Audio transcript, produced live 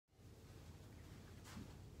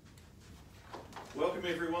Welcome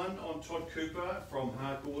everyone, I'm Todd Cooper from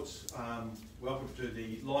Harcourts. Welcome to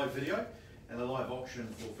the live video and the live auction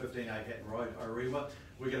for 15A Hatton Road, Orewa.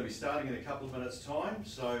 We're going to be starting in a couple of minutes time,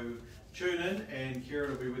 so tune in and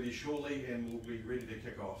Kieran will be with you shortly and we'll be ready to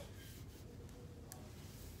kick off.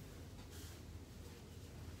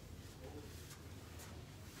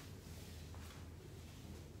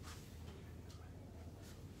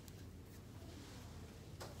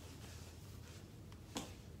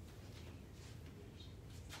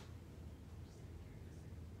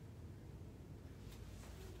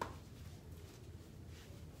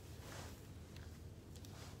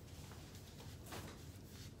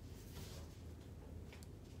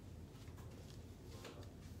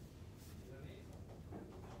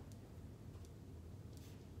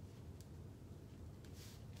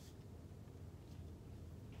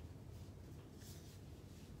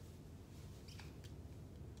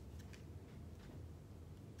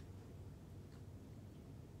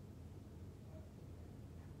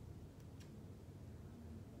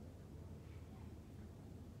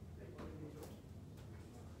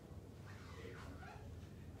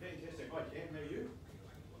 Fantastic. Hi Cam, how are you?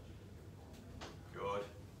 Good.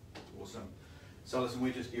 Awesome. So listen,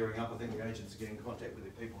 we're just gearing up. I think the agents are getting in contact with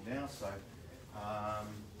their people now, so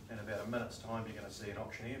in about a minute's time you're going to see an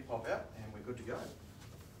auctioneer pop out and we're good to go.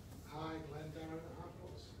 Hi, Glenn, Darren at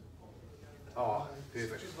Harcourts. Oh,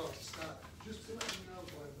 perfect. Just about to start. Just to let you know,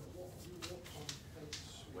 Glenn, that what you want on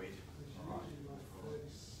Facebook, Sweet. there's Alright. usually like 30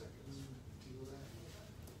 seconds delay.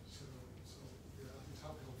 So yeah, it's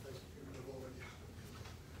happening on Facebook, it would have already happened.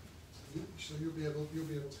 So you'll be able to hear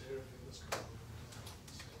everything that's going on.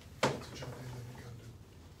 To jump in and you can do.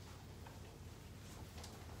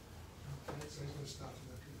 Okay, so he's going to start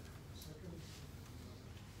in a second.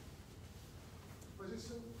 But is it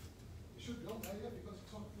still? It should be on there, yeah, because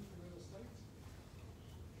it's talking from real estate.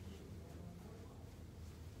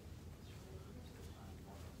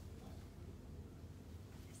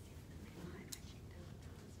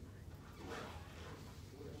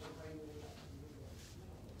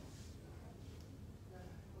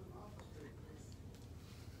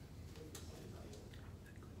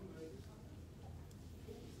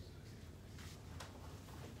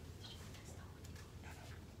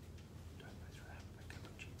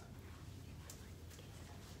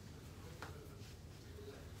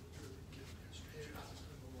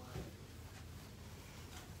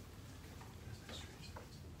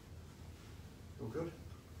 All good?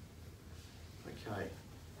 Okay. Alright,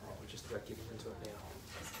 we're just about getting into it now.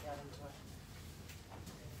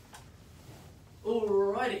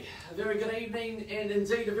 Alrighty, a very good evening and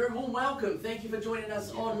indeed a very warm welcome. Thank you for joining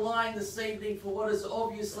us online this evening for what is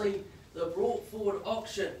obviously the brought forward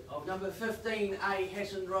auction of number 15A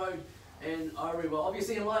Hatton Road in Orewa.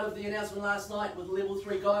 Obviously in light of the announcement last night with level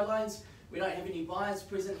 3 guidelines, we don't have any buyers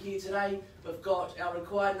present here today. We've got our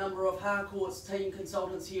required number of Harcourts team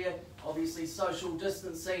consultants here, obviously social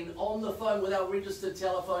distancing on the phone with our registered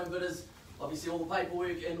telephone bidders, obviously all the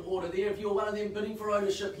paperwork in order there. If you're one of them bidding for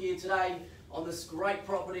ownership here today on this great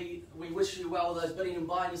property, we wish you well with those bidding and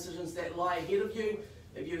buying decisions that lie ahead of you.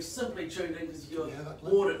 If you've simply tuned in because you're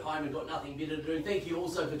bored at home and got nothing better to do, thank you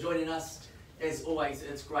also for joining us. As always,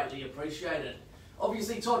 it's greatly appreciated.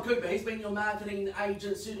 Obviously, Todd Cooper, he's been your marketing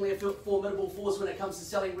agent, certainly a formidable force when it comes to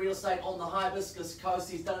selling real estate on the Hibiscus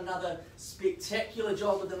Coast. He's done another spectacular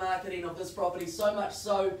job with the marketing of this property, so much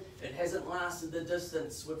so it hasn't lasted the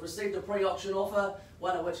distance. We've received a pre-auction offer,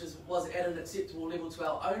 one of which was at an acceptable level to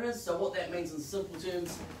our owners. So what that means in simple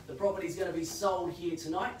terms, the property is going to be sold here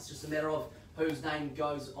tonight. It's just a matter of whose name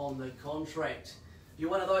goes on the contract. If you're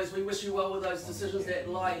one of those, we wish you well with those decisions that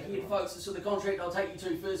lie ahead, folks. So the contract I'll take you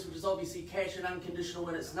to first, which is obviously cash and unconditional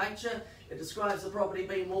in its nature. It describes the property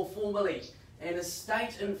being more formally an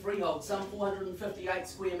estate in freehold, some 458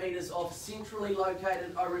 square metres of centrally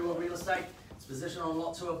located Orewa real estate. It's positioned on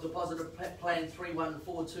Lot 2 of Deposited Plan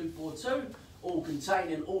 314242, all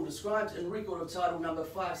contained and all described in record of title number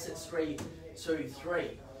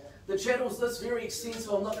 56323. The channels list very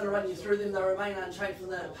extensive. I'm not going to run you through them. They remain unchanged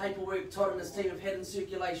from the paperwork Todd and his team have had in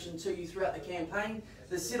circulation to you throughout the campaign.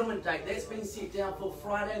 The settlement date, that's been set down for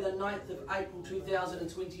Friday the 9th of April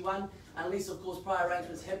 2021, unless of course prior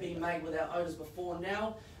arrangements have been made with our owners before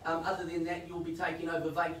now. Other than that, you'll be taking over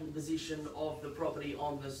vacant possession of the property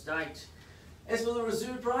on this date. As for the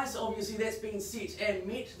reserve price, obviously that's been set and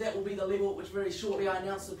met. That will be the level at which very shortly I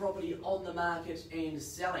announce the property on the market and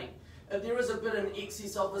selling. If there is a bid in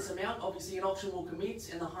excess of this amount, obviously an auction will commence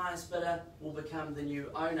and the highest bidder will become the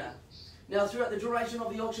new owner. Now, throughout the duration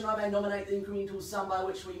of the auction, I may nominate the incremental sum by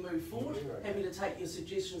which we move forward. Happy to take your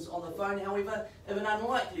suggestions on the phone. However, if an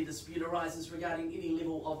unlikely dispute arises regarding any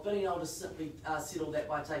level of bidding, I'll just simply settle that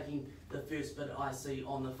by taking the first bid I see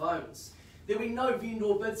on the phones. There'll be no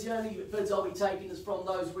vendor bids. The only bids I'll be taking is from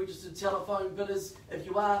those registered telephone bidders. If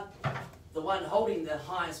you are the one holding the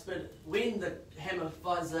highest bid, when the hammer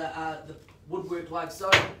fires the woodwork like so,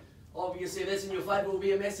 obviously if that's in your favour, will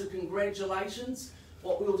be a massive congratulations.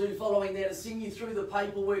 What we'll do following that is send you through the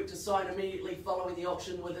paperwork to sign immediately following the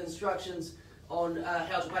auction with instructions on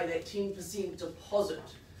how to pay that 10% deposit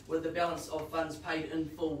with the balance of funds paid in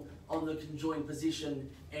full on the conjoined possession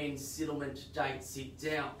and settlement date set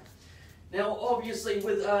down. Now obviously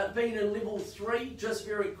with being in level 3, just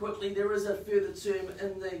very quickly, there is a further term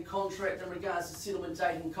in the contract in regards to settlement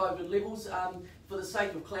date and COVID levels. For the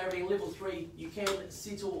sake of clarity, in level 3 you can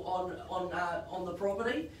settle on the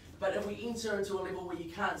property. But if we enter into a level where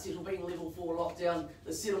you can't settle, being level 4 lockdown,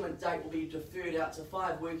 the settlement date will be deferred out to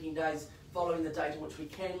 5 working days following the date in which we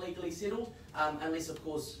can legally settle, unless of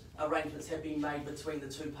course arrangements have been made between the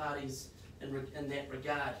two parties in that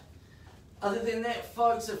regard. Other than that,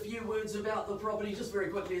 folks, a few words about the property, just very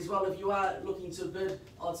quickly as well. If you are looking to bid,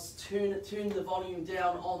 I'd turn the volume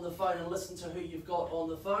down on the phone and listen to who you've got on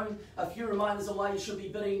the phone. A few reminders on why you should be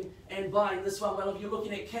bidding and buying this one. Well, if you're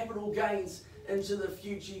looking at capital gains into the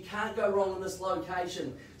future, you can't go wrong in this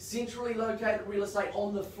location. Centrally located real estate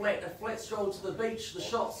on the flat, a flat stroll to the beach, the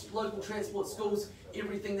shops, local transport, schools,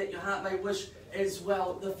 everything that your heart may wish as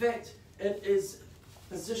well. The fact it is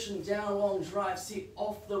positioned down a long drive set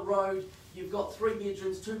off the road. You've got 3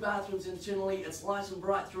 bedrooms, 2 bathrooms internally. It's light and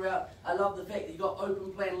bright throughout. I love the fact that you've got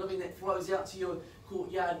open plan living that flows out to your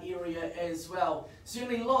courtyard area as well.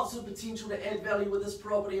 Certainly lots of potential to add value with this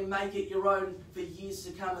property and make it your own for years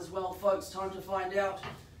to come as well, folks. Time to find out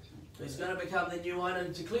who's going to become the new owner.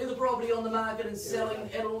 Declare the property on the market and selling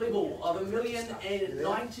at a level of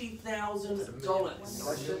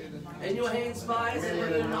 $1,090,000. In your hands, buyers, at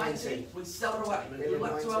 $1,090,000. We sell it away. Good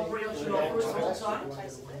luck to our pre-auction offers all time.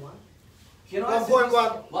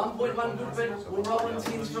 1.1. 1.1, good bid. We'll roll in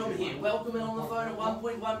tens from here. Welcome in on the phone at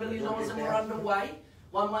 $1.1 million and we're underway.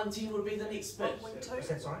 1.110 would be the next bid.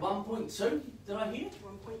 1.2, did I hear?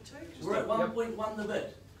 1.2. We're at 1.1 the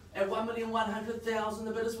bid. At 1,100,000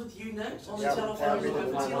 the bid is with you, Nick, on the telephone.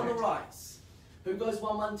 1.10 on the rights. Who goes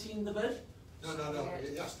 1.110 the bid? No.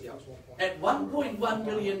 Yes, the answer 1 point. At $1.1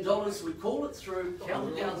 million, we call it through, count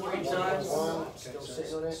it down 3 times. Still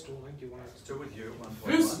sitting on it. Still with you at 1.1.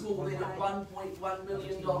 First of all, then at $1.1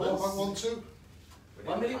 million. 1.12.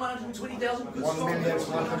 1,120,000, good strong.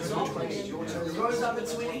 1,120,000. Rose up at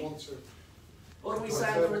 20. 1.12. What are we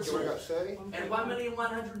saying for a Do you want to go top? 30? At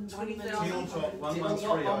 1,120,000. 10 on top,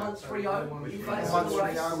 1,130. You face on the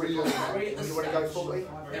race. 3 at the You want to go stage. 40?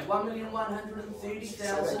 At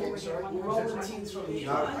 1,130,000. We'll roll the tens from here,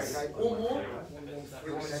 No, guys. okay. Or more.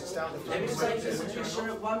 3% down. Let me take the suggestion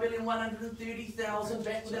at 1,130,000.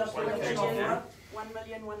 Back without a pre-auction offer.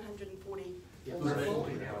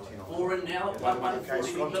 1,140,000. 4 in now. 1,140. We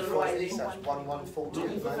put it away then. That's 1,140.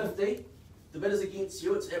 Looking for 50. The bid is against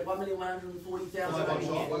you. It's at 1,140,000 over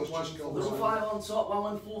here. Little 5 on top.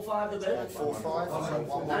 1,145 the bid.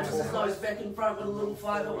 45. Notice those back in front with a little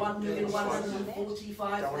 5 at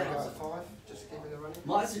 1,145,000. 5. Just give me the running.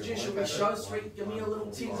 My suggestion we show street, give me a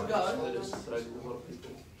little 10 to go.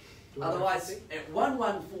 Otherwise, at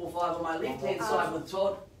 1,145 on my left hand side with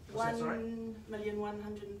Todd.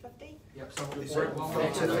 1,150,000. Back to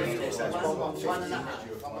the left, that's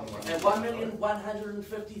 1.5. At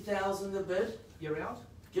 1,150,000 the bid. You're out?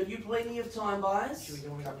 Give you plenty of time, buyers.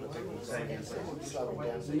 Couple of people saying slow them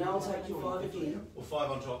down. So now I'll take your 5 again. Or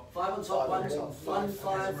 5 on top. 5 on top,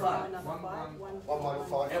 1,155. Another 5.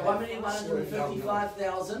 1,150. At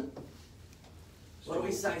 1,155,000. What do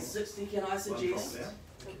we say? 60, can I suggest?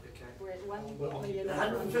 We're at 1,155,000.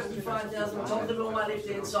 155,000, top of the bill on my left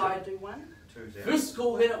hand side. Do 1. First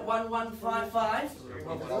call then at 1,155.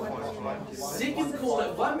 Second call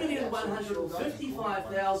at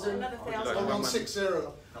 1,155,000. Another 1,000. 1,160.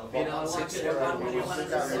 And I like it at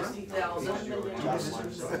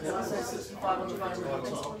 1,160,000. Can I say 65 on the phone on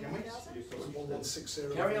top? 1,160.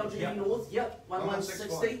 Carry on to the north, yep,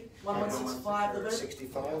 1,160, 1,165 the bid.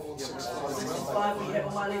 65. 65 we have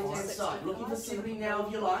on my left hand side. Looking for 70 now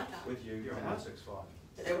if you like. With you, you're 165.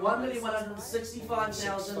 At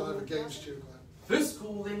 1,165,000. 5 against you, Glenn. First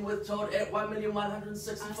call then with Todd at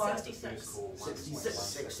 1,165,000. 66.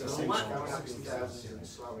 66.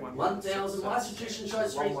 1,000. My suggestion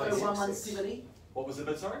shows straight through 1,170. What was the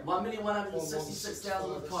bid, sorry?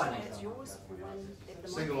 1,166,000 with Kylie. That's yours. One at the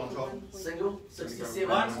Single moment, on top. one- Single, 67,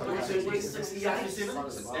 One. 68.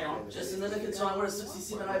 67? Hang on. Just in the nick of time, we're at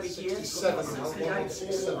 67 over here. 67. 68.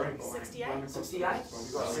 68. 68.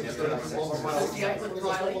 68 with with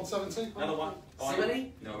Kylie. 170. Another one.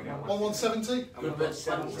 70. No, we don't. 170. Good bit.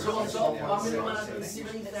 2 on top,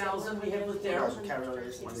 1,170,000 we have with Daryl. Carry on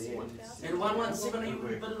this to the end. And 1,170 you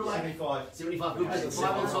bid it away. 75. 75, good bit.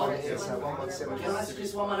 5 on top. Yeah, so 170. Can I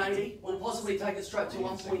suggest 1,180? Or possibly take it straight to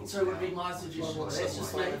 1.2 would be my suggestion. That's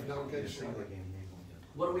just me. Navigation.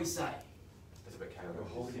 What do we say? That's a bit We're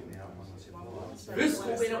chaotic. holding it now at 175. First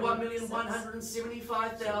call in at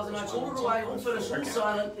 1,175,000. I called it away, all finished, all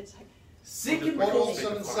silent. Second call.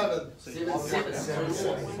 1177.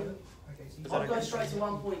 7. I'd go straight to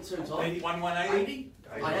 1.2, Todd. 180? 80?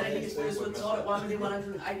 I had to get first with Todd at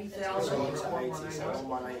 1,180,000.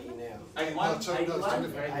 180 now. 81? 81.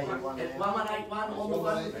 At 1181 on the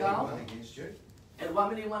phone with Carl. One against you. At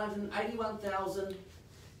 1,181,000.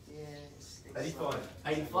 Yes. 85.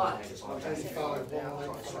 85. 85.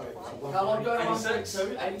 Carl, I'll go to 86.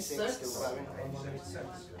 1.2. 86. Still going.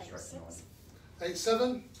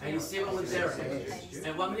 87. 87 with Derek.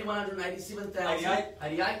 At 1,187,000. 88.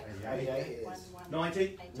 88. 88 it is. 90.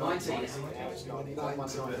 90. Now it's 90.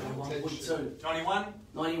 1.2. 91?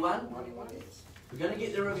 91. 91 it is. We're going to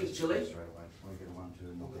get there eventually. Straight away. We'll get a 1, 2,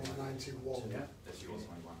 and knock it out. 91. Yeah. That's yours,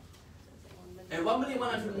 91. At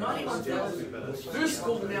 1,191,000. First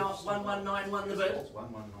call now, 1191 the bid.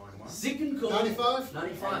 1191. Second call. 95.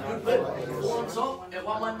 95. Good bid. 4 on top. At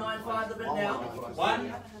 1195 the bid now.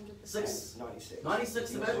 1? 6. 96. 96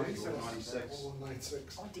 the bid. 96.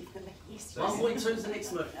 196. Oh, definitely, yes. 1.2 is the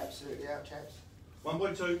next move. Absolutely out, chaps.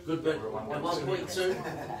 1.2. Good bid. At 1.2.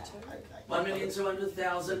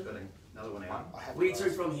 1,200,000. Bidding. Another one out. Where to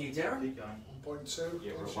from here, Darren? Keep going. 1.2.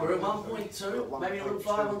 Yeah, We're at 1.2. Maybe a little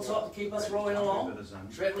 5 on top to keep us rolling along.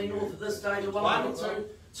 Travelling north at this stage at 1.2.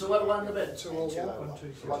 201 the bid. 201.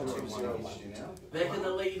 1201. Back in the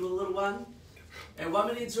lead with a little one. And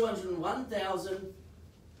 1,201,000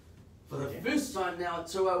 for the first time now at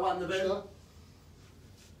 201 the bid. Sure.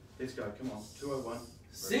 Let's go. Come on. 201.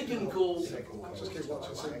 Second call. Just keep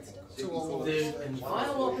watching. 201. Third and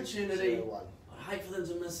final opportunity. I'd hate for them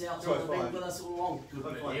to miss out on being with us all along. Good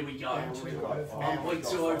bid. Here we go.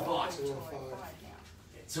 1.205. 205.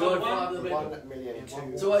 205 the bid.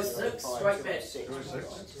 1,206,000. 206 straight back.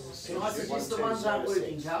 206. Can I suggest the ones aren't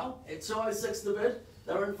working, Carl? At 206 the bid.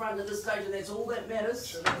 They're in front at this stage and that's all that matters.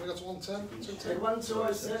 Sure, we got to 110. At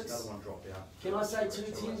 1206. Another one dropped out. Can I say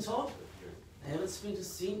 210, Todd? They haven't spent a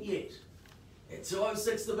cent yet. At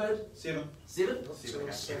 206 the bid. 7. 7.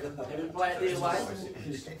 207. Haven't played their way.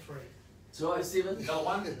 207. Another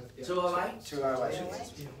one? 208.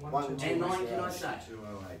 208. And 9 can I say? 208.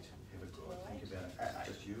 Have a good think about it.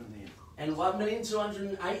 Just you and them. And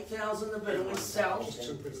 1,208,000 the bid and we sell.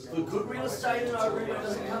 For good real estate in Orewa, it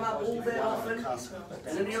doesn't come up all that often.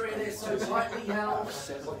 In an area that's so tightly held.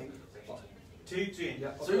 210.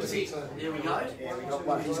 210. There we go. Yeah, we got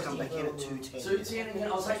one. He's come back in at 210. 210 and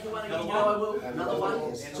I'll take the one again. No, I will. Another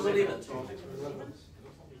one. 211.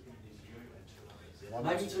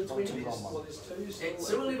 Maybe 220. At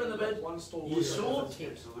 211 the bid. You sure?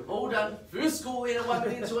 All done. First call in at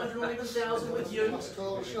 1,211,000 with you. Last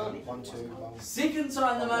call, sure. 121. Second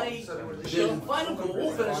time the money. Then final call,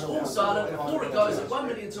 all finished, all silent. Before it goes at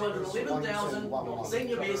 1,211,000.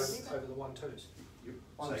 Senior best. Over the 1-2s.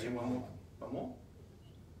 Say again, one more. One more.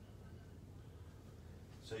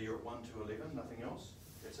 So you're at 1 to 11, nothing else?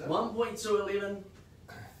 That's it? 1.211. Okay.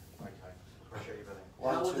 Appreciate you bidding.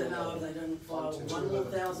 How would they know if they don't file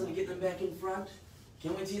 1,000 to get them back in front?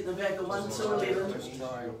 Can we get them back at 1 to 11? Let's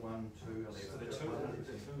try 1 to 11.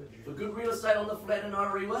 For good real estate on the flat in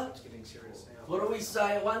Orewa. It's getting serious now. What do we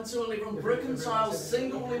say? 1 to 11, brick and tile,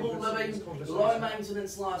 single level living, low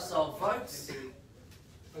maintenance lifestyle, folks.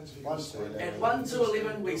 At 1 to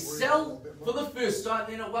 11, we sell for the first time,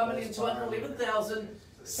 then at 1,211,000.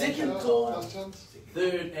 Second call, Last chance.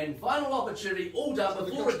 third and final opportunity, all done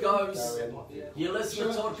before it goes. You listen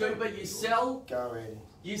to Todd Cooper, you sell, Go in.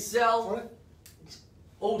 you sell, Sorry?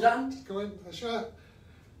 all done. Go in. Sure.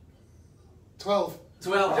 12.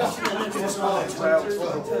 12. 12.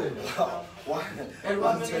 One. And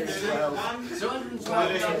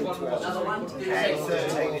 212, another one,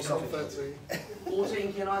 13 is off. 13.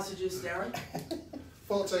 14, can I suggest, Darren?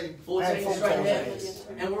 14. 14 straight there,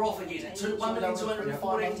 and we're off again.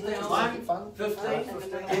 1,214,000, 15,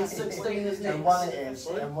 and 16 is And one next. it is.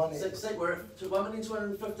 And one it is. 16, we're at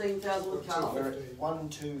 1,215,000 with Carl. We're at 1,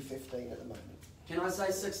 2, 15 at the moment. Can I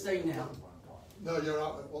say 16 now? No, you're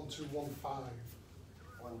out at 1215.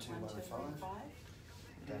 1, 2, 1, 5.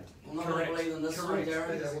 I'm not going to believe in this one,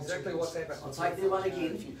 Darren. That's exactly what's happened. I'll take their one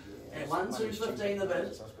again. At 1,215 a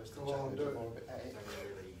bid. Come on, do it.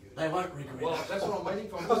 They won't regret Well, it. that's what I'm waiting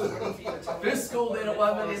for. I'm just waiting for you to tell me. First call then at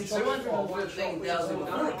 1,215,000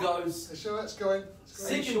 before it goes. You sure it's going? It's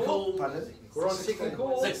going. Second call, We're on second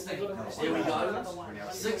call. 16. There we go.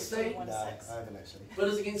 16. No, I haven't actually.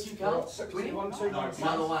 Bidders against you, Carl? 20?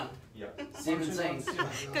 Another one. Yeah. 17.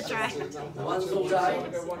 Good try. The one's all So I day.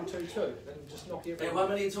 go 1, 2, 2. Then just knock At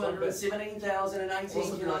everything.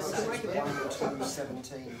 1,217,018, can I say?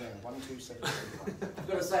 1,217 now. 1,217. I've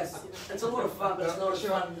got to say, it's a lot of fun, but it's not as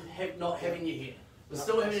fun not having you here. We're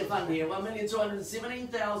still having fun here.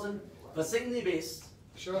 1,217,000 for singing their best.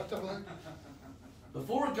 Sure, definitely.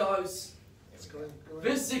 Before it goes, It's going.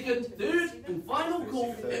 first, second, third, and final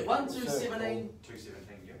call at 1,217.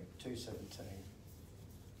 217, yeah. 217.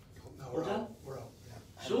 No, We're we're done? out. We're out. Yeah.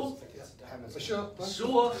 Sure? Yeah. Hammers. For sure.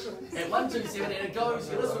 Sure. At 1,217, and it goes.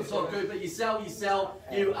 You listen to Todd Cooper. You sell.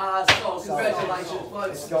 You are sold. Congratulations, It's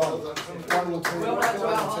folks. gone. 1, 2, Well done to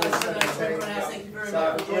our highest bidder, everyone else. Thank you very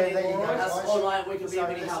much for So, yeah, there you joining go, us guys. online. We can be of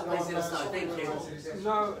any help. Please let us know. Thank you.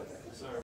 No.